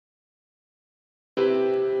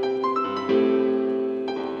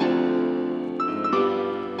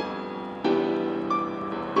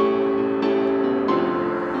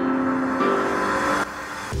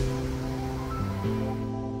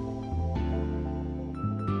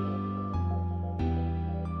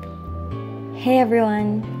Hey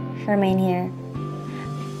everyone, Charmaine here.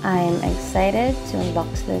 I'm excited to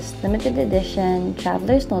unbox this limited edition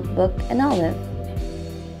Traveler's Notebook in Olive.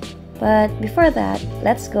 But before that,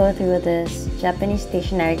 let's go through this Japanese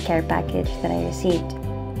stationery care package that I received.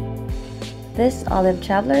 This Olive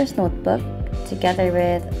Traveler's Notebook, together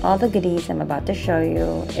with all the goodies I'm about to show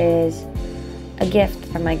you, is a gift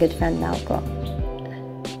from my good friend Naoko.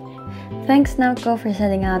 Thanks Naoko for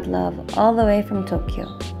sending out love all the way from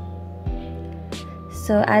Tokyo.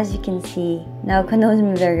 So as you can see, Naoko knows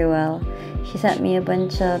me very well. She sent me a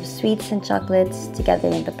bunch of sweets and chocolates together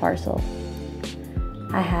in the parcel.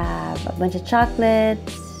 I have a bunch of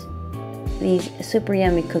chocolates, these super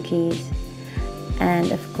yummy cookies,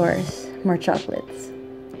 and of course, more chocolates.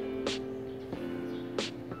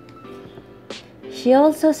 She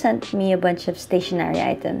also sent me a bunch of stationery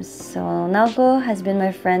items. So Naoko has been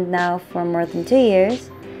my friend now for more than 2 years,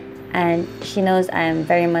 and she knows I am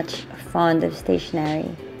very much fond of stationery,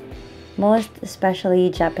 most especially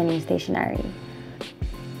Japanese stationery.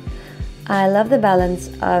 I love the balance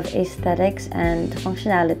of aesthetics and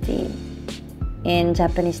functionality in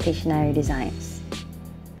Japanese stationery designs.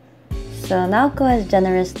 So Naoko has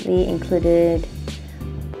generously included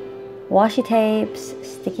washi tapes,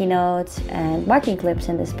 sticky notes, and marking clips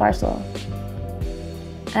in this parcel.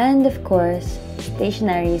 And of course,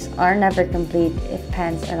 stationeries are never complete if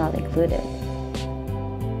pens are not included.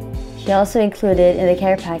 She also included in the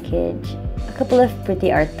care package a couple of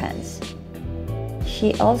pretty art pens.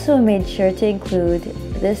 She also made sure to include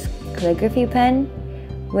this calligraphy pen,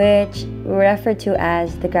 which we refer to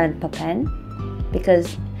as the grandpa pen,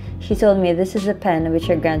 because she told me this is a pen which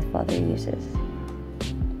her grandfather uses.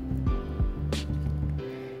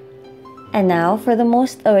 And now for the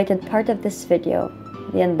most awaited part of this video,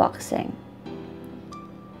 the unboxing.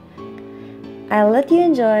 I'll let you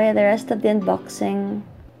enjoy the rest of the unboxing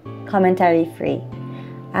commentary free.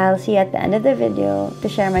 I'll see you at the end of the video to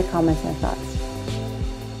share my comments and thoughts.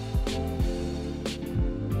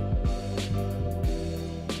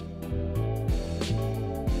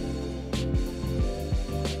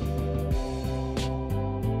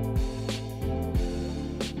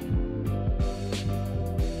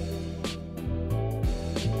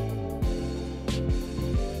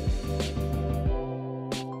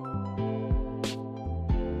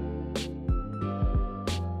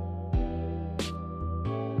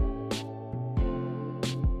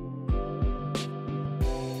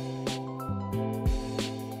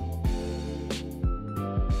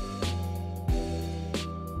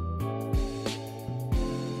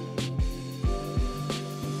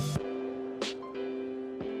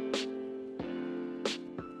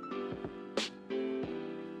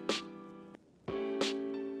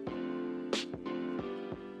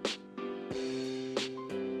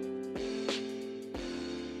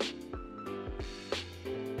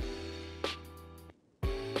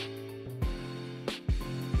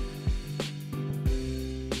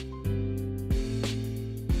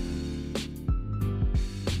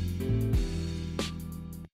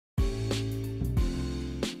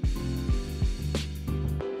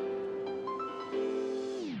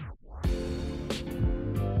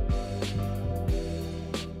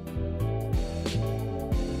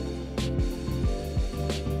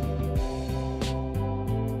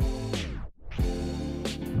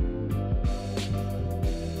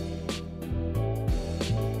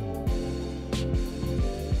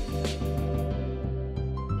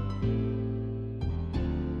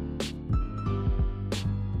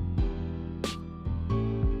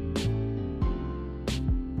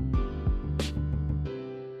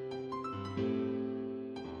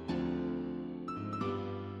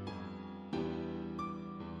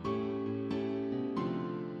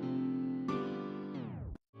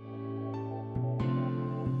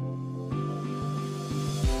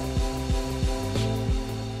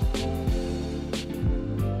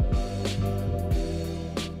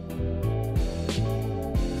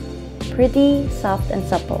 Pretty, soft, and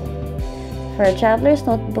supple. For a Traveler's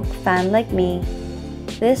Notebook fan like me,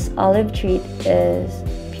 this olive treat is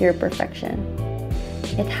pure perfection.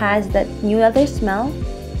 It has that new leather smell,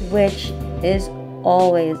 which is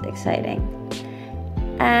always exciting.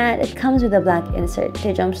 And it comes with a black insert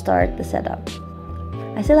to jumpstart the setup.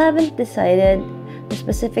 I still haven't decided the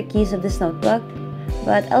specific use of this notebook,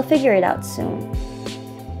 but I'll figure it out soon.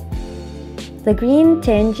 The green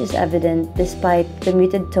tinge is evident despite the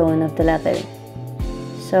muted tone of the leather.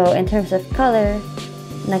 So in terms of color,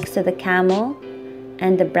 next to the camel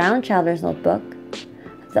and the brown Traveler's Notebook,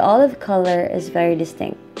 the olive color is very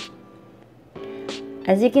distinct.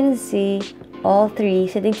 As you can see, all three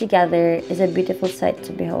sitting together is a beautiful sight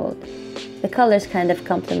to behold. The colors kind of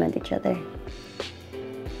complement each other.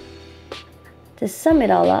 To sum it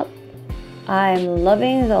all up, I'm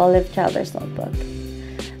loving the Olive Traveler's Notebook.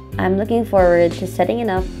 I'm looking forward to setting it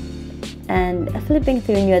up and flipping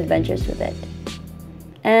through new adventures with it.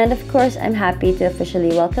 And of course, I'm happy to officially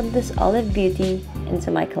welcome this Olive Beauty into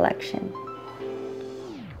my collection.